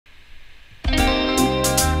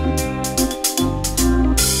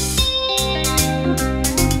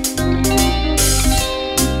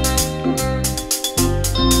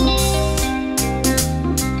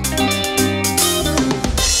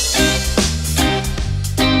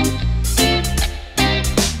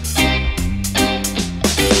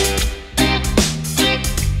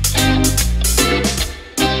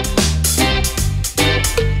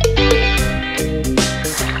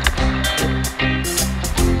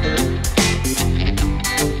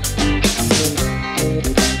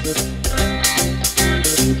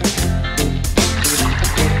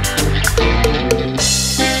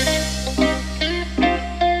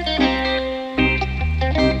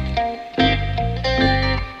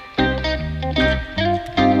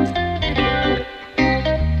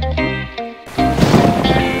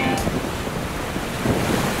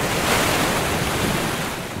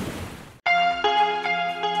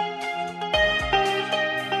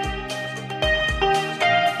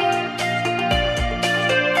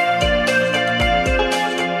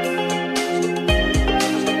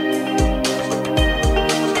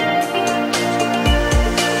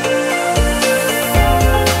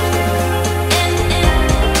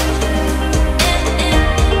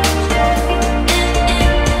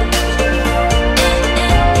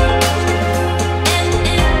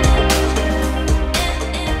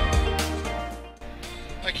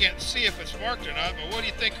what do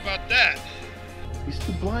you think about that? He's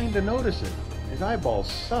too blind to notice it. His eyeballs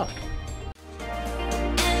suck.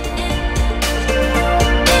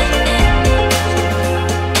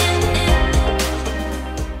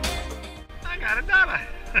 I got $1.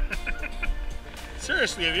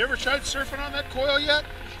 Seriously, have you ever tried surfing on that coil yet?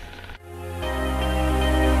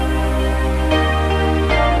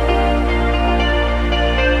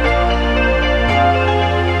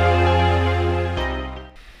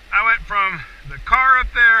 I went from the car up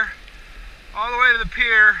there all the way to the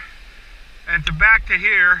pier and to back to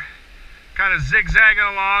here, kind of zigzagging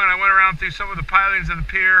along, and I went around through some of the pilings of the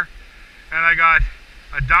pier, and I got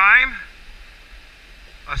a dime,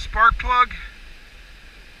 a spark plug,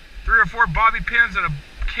 3 or 4 bobby pins, and a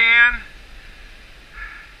can,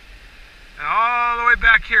 and all the way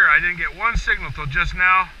back here I didn't get one signal till just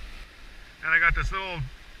now, and I got this little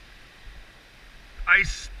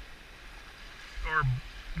ice or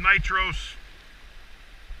nitros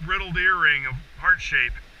riddled earring of heart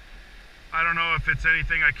shape. I don't know if it's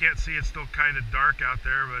anything, I can't see, it's still kind of dark out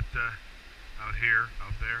there, but out here,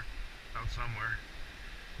 out there, out somewhere.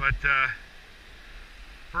 But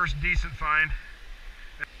first decent find.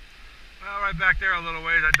 Well, right back there a little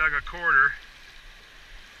ways I dug a quarter.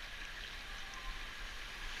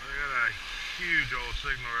 I got a huge old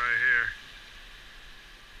signal right here.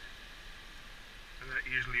 And that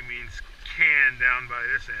usually means can down by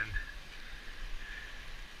this end.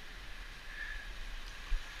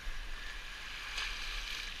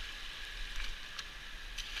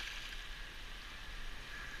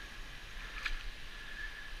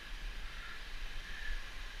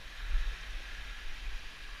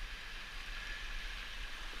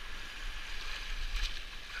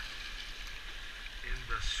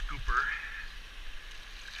 The scooper.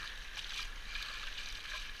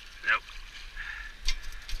 Nope.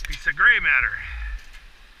 Piece of gray matter.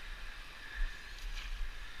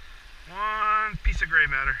 One piece of gray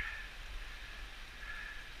matter.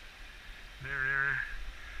 There.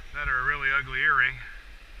 That or a really ugly earring.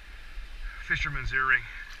 Fisherman's earring.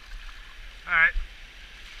 Alright,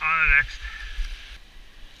 on to the next.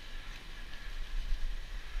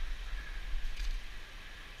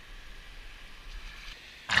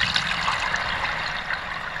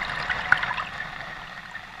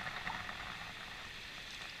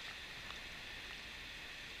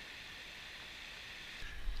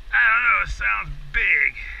 It sounds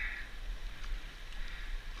big.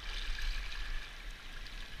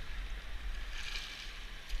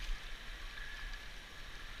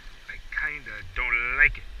 I kinda don't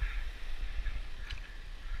like it.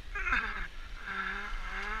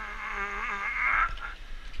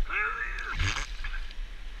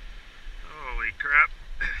 Holy crap.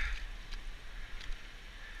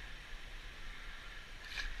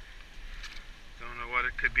 Don't know what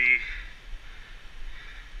it could be.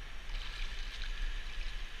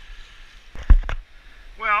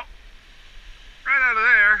 Well, right out of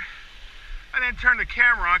there, I didn't turn the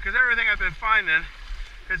camera on because everything I've been finding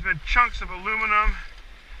has been chunks of aluminum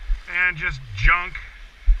and just junk.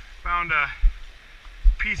 Found a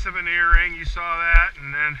piece of an earring, you saw that,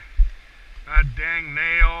 and then a dang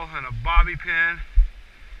nail and a bobby pin.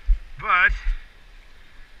 But,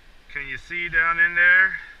 can you see down in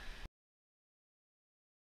there?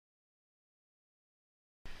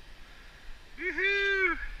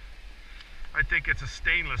 Woohoo! I think it's a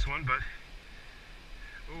stainless one, but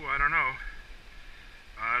ooh, I don't know.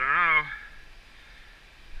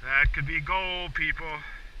 That could be gold, people.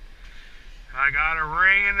 I got a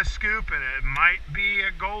ring in the scoop, and it might be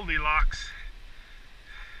a Goldilocks.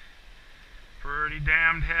 Pretty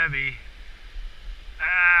damned heavy.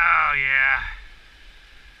 Oh yeah.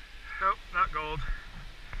 Nope, not gold.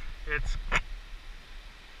 It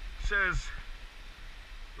says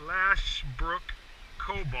Lashbrook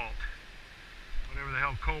Cobalt. Whatever the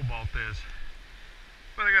hell Cobalt is.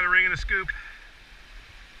 But I got a ring and a scoop.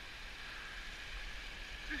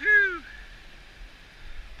 Woohoo!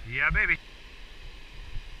 Yeah, baby.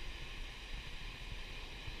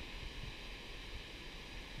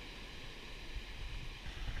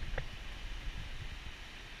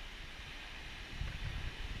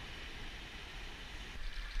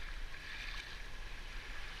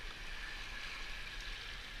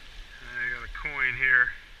 I got a coin here.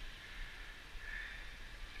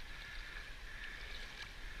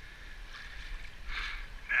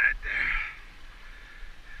 Right there.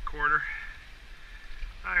 Quarter.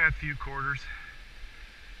 I got a few quarters.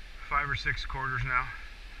 5 or 6 quarters now.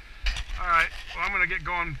 Alright, well, I'm going to get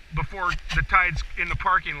going before the tide's in the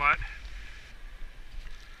parking lot.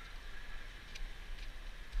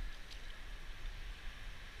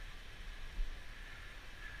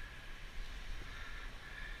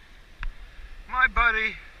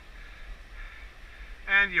 buddy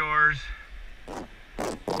and yours a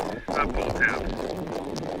pull tab.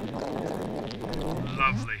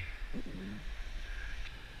 Lovely.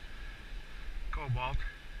 Cobalt,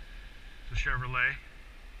 the Chevrolet,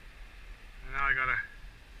 and now I got a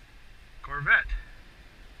Corvette,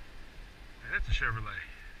 and it's a Chevrolet.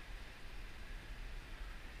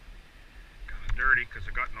 Kind of dirty because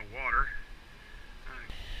I got in the water.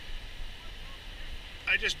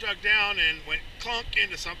 I just dug down and went clunk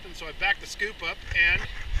into something, so I backed the scoop up and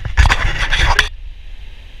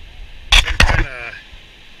some kind of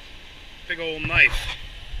big old knife.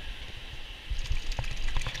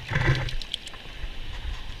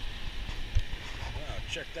 Wow,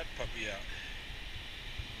 check that puppy out.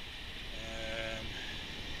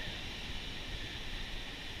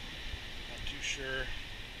 Not too sure.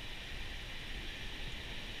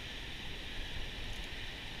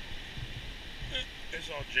 It's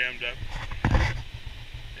all jammed up.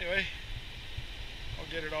 Anyway, I'll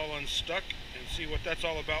get it all unstuck and see what that's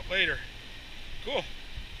all about later. Cool.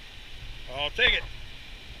 I'll take it.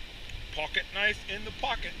 Pocket knife in the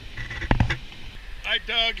pocket. I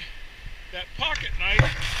dug that pocket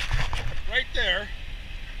knife right there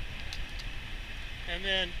and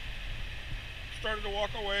then started to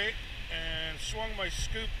walk away and swung my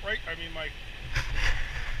scoop my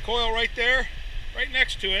coil right there, right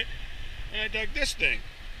next to it. And I dug this thing.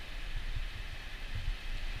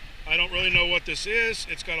 I don't really know what this is.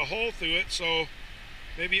 It's got a hole through it, so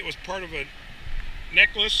maybe it was part of a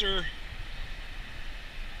necklace or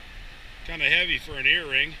kind of heavy for an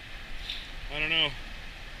earring. I don't know.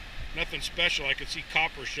 Nothing special. I could see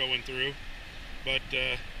copper showing through, but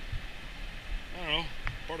I don't know.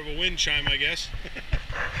 Part of a wind chime, I guess.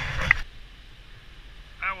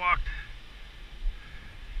 I walked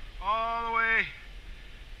all the way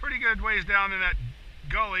pretty good ways down in that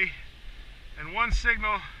gully, and one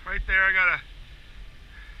signal right there. I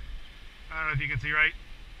don't know if you can see right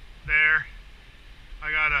there,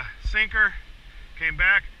 I got a sinker, came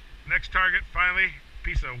back, next target, finally,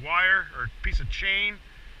 piece of wire or piece of chain,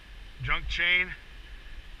 junk chain,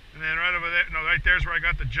 and then right over there, no, right there's where I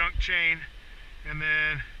got the junk chain, and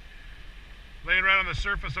then laying right on the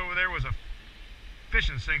surface over there was a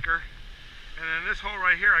fishing sinker. And then this hole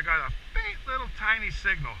right here, I got a faint little tiny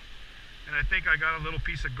signal. And I think I got a little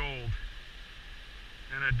piece of gold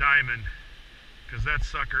and a diamond, because that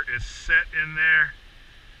sucker is set in there.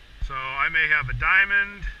 So I may have a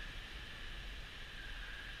diamond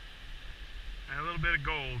and a little bit of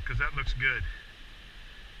gold, because that looks good.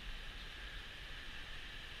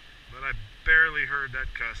 But I barely heard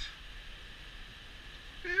that cuss.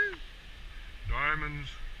 Diamonds.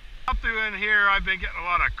 Up through in here, I've been getting a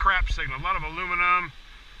lot of crap signal, a lot of aluminum.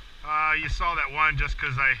 You saw that one just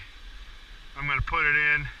because I'm going to put it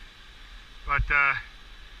in. But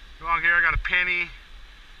along here, I got a penny.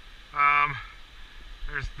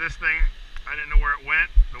 There's this thing. I didn't know where it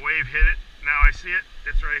went. The wave hit it. Now I see it.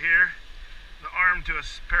 It's right here. The arm to a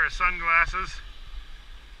pair of sunglasses.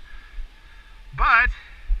 But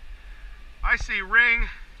I see ring.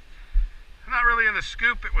 Not really in the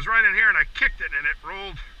scoop. It was right in here, and I kicked it, and it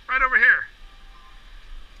rolled right over here.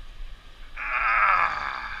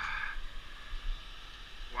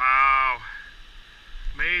 Wow.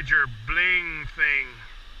 Major bling thing.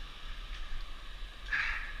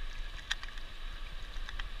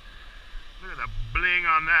 Look at the bling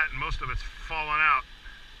on that, and most of it's fallen out.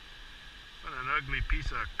 What an ugly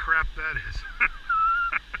piece of crap that is.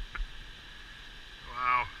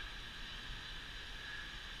 Wow.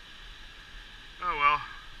 Oh well.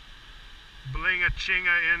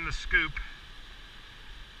 Bling-a-chinga in the scoop.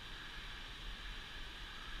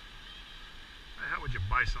 How would you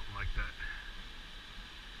buy something like that?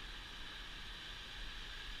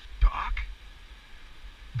 Doc?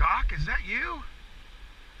 Doc, is that you?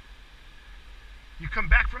 You come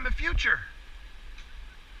back from the future.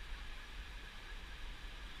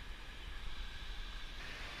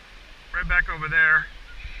 Right back over there,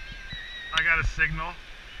 I got a signal.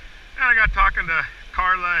 And I got talking to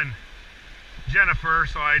Carla and Jennifer,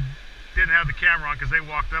 so I didn't have the camera on because they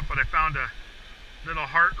walked up, but I found a little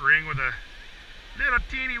heart ring with a little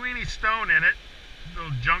teeny weeny stone in it.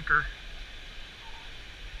 Little junker.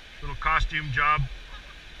 Little costume job.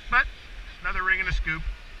 But another ring in a scoop.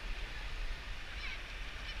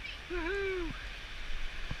 Woohoo!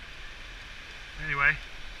 Anyway.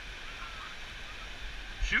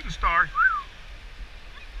 Shooting star.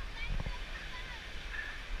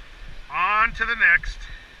 On to the next,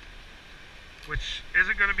 which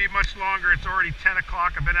isn't going to be much longer. It's already 10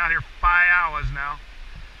 o'clock. I've been out here 5 hours now.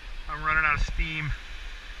 I'm running out of steam.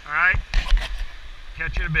 All right,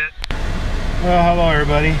 catch you in a bit. Well, hello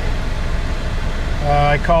everybody.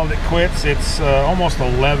 I called it quits. It's almost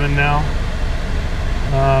 11 now.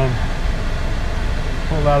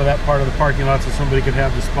 Pulled out of that part of the parking lot so somebody could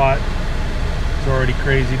have the spot. It's already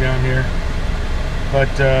crazy down here.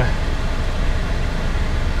 But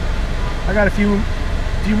I got a few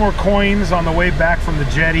more coins on the way back from the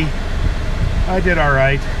jetty. I did all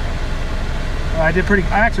right. I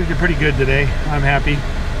actually did pretty good today. I'm happy.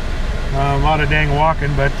 A lot of dang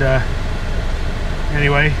walking, but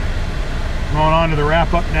anyway, going on to the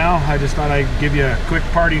wrap up now. I just thought I'd give you a quick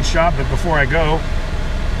parting shot, but before I go,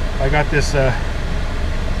 I got this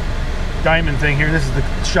diamond thing here. This is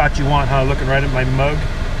the shot you want, huh? Looking right at my mug.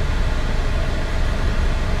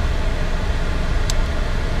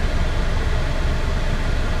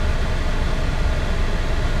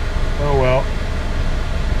 Oh well.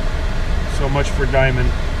 So much for diamond.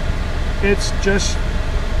 It's just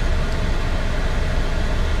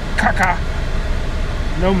caca.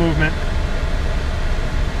 No movement.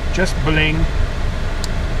 Just bling.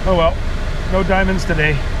 Oh well. No diamonds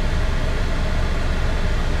today.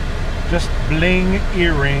 Just bling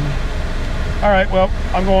earring. Alright, well,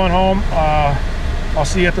 I'm going home. I'll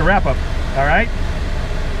see you at the wrap-up. Alright?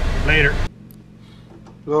 Later.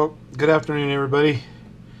 Well, good afternoon, everybody.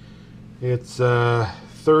 It's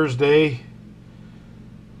Thursday,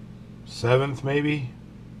 7th maybe?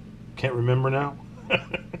 Can't remember now.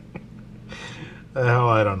 Hell,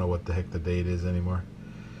 I don't know what the heck the date is anymore.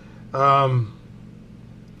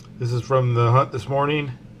 This is from the hunt this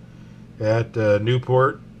morning at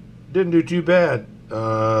Newport. Didn't do too bad.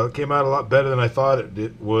 Came out a lot better than I thought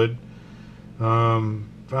it would. Found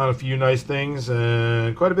a few nice things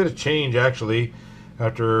and quite a bit of change actually.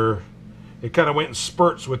 After it kind of went in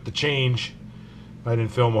spurts with the change. I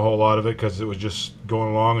didn't film a whole lot of it because it was just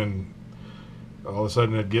going along, and all of a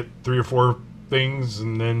sudden I'd get 3 or 4 things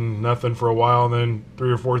and then nothing for a while, and then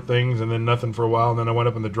 3 or 4 things and then nothing for a while, and then I went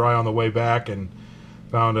up in the dry on the way back and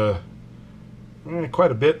found quite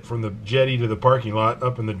a bit from the jetty to the parking lot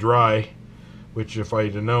up in the dry, which if I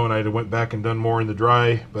had known I'd have went back and done more in the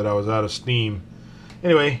dry, but I was out of steam.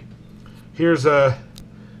 Anyway, here's I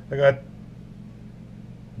got a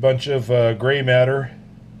bunch of gray matter.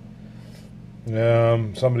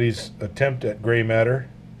 Somebody's attempt at gray matter.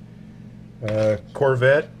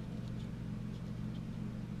 Corvette.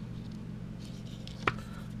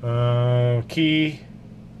 Key.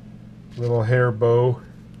 Little hair bow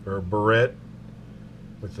or barrette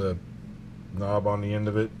with a knob on the end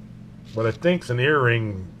of it. What I think's an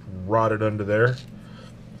earring rotted under there.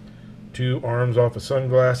 2 arms off of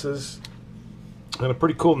sunglasses. And a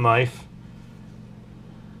pretty cool knife.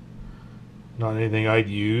 Not anything I'd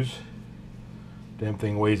use. Damn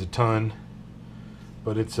thing weighs a ton.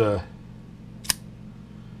 But it's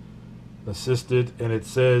assisted, and it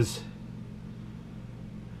says,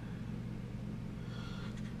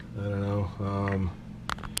 I don't know,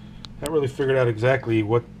 haven't really figured out exactly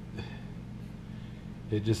what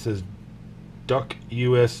it just says. Duck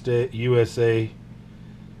USA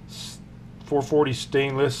 440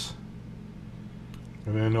 stainless,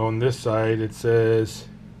 and then on this side it says,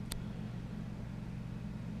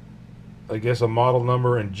 I guess, a model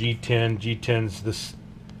number and G10. G10's this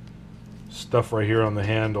stuff right here on the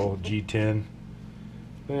handle, G10.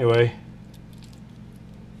 Anyway,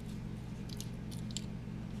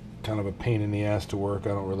 kind of a pain in the ass to work. I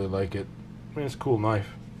don't really like it. I mean, it's a cool knife.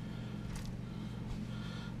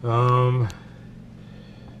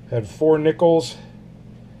 Had 4 nickels,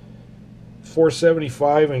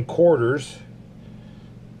 4.75 in quarters.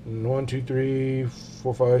 1, 2, 3,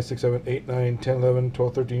 4, 5, 6, 7, 8, 9, 10, 11,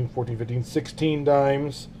 12, 13, 14, 15, 16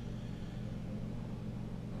 dimes.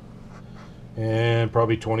 And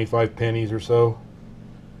probably 25 pennies or so.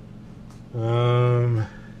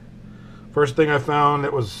 First thing I found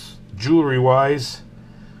that was jewelry wise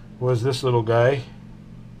was this little guy.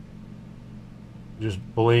 Just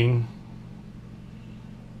bling.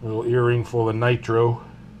 A little earring full of nitro.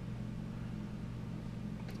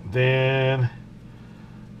 Then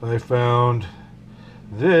I found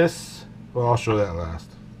this. Well, I'll show that last.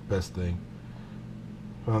 Best thing.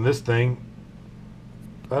 Found this thing.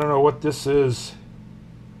 I don't know what this is.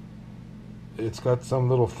 It's got some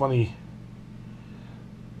little funny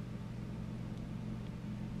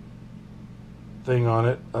thing on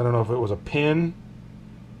it. I don't know if it was a pin.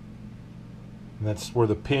 And that's where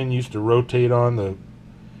the pin used to rotate on the,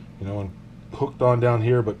 you know, and hooked on down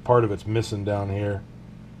here, but part of it's missing down here.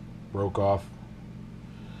 Broke off.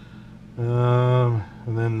 And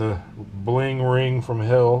then the bling ring from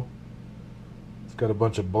hell. It's got a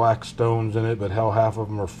bunch of black stones in it, but hell, half of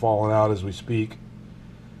them are falling out as we speak.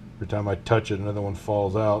 Every time I touch it, another one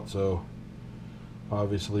falls out. So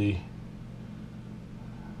Obviously.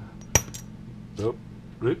 Oh,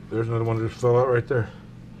 there's another one that just fell out right there.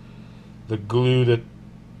 The glue that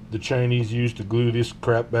the Chinese use to glue this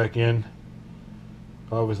crap back in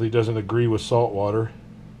obviously doesn't agree with salt water.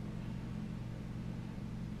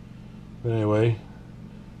 But anyway,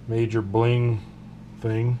 major bling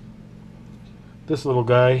thing. This little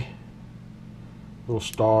guy, little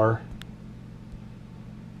star,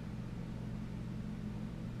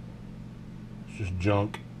 it's just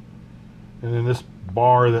junk. And then this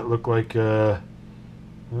bar that looked like I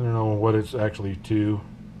don't know what it's actually to.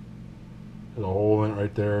 There's a hole in it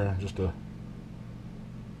right there, just a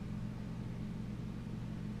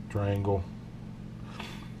triangle.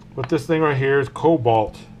 But this thing right here is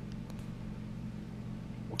Cobalt.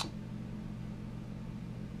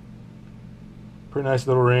 Pretty nice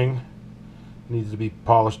little ring. Needs to be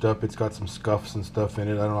polished up. It's got some scuffs and stuff in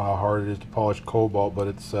it. I don't know how hard it is to polish Cobalt, but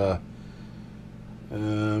it's I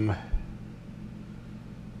don't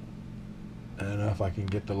know if I can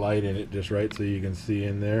get the light in it just right so you can see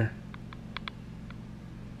in there.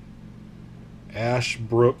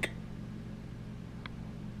 Ashbrook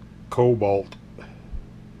Cobalt.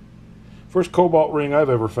 First Cobalt ring I've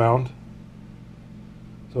ever found.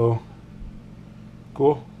 So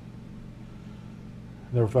cool.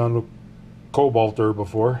 Never found a Cobalter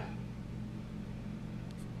before,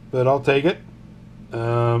 but I'll take it.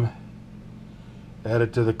 Add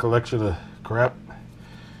it to the collection of crap.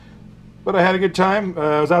 But I had a good time.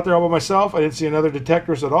 I was out there all by myself. I didn't see another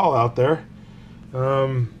detectorist at all out there.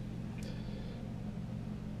 I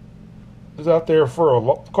was out there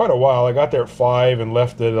for quite a while. I got there at 5 and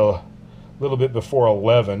left it a little bit before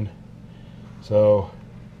 11. So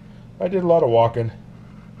I did a lot of walking.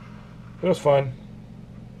 It was fun.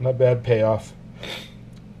 Not bad payoff.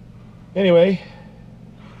 Anyway,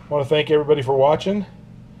 I want to thank everybody for watching.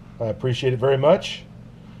 I appreciate it very much.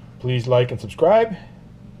 Please like and subscribe.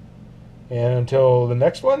 And until the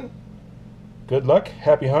next one, good luck,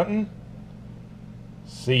 happy hunting.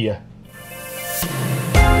 See ya.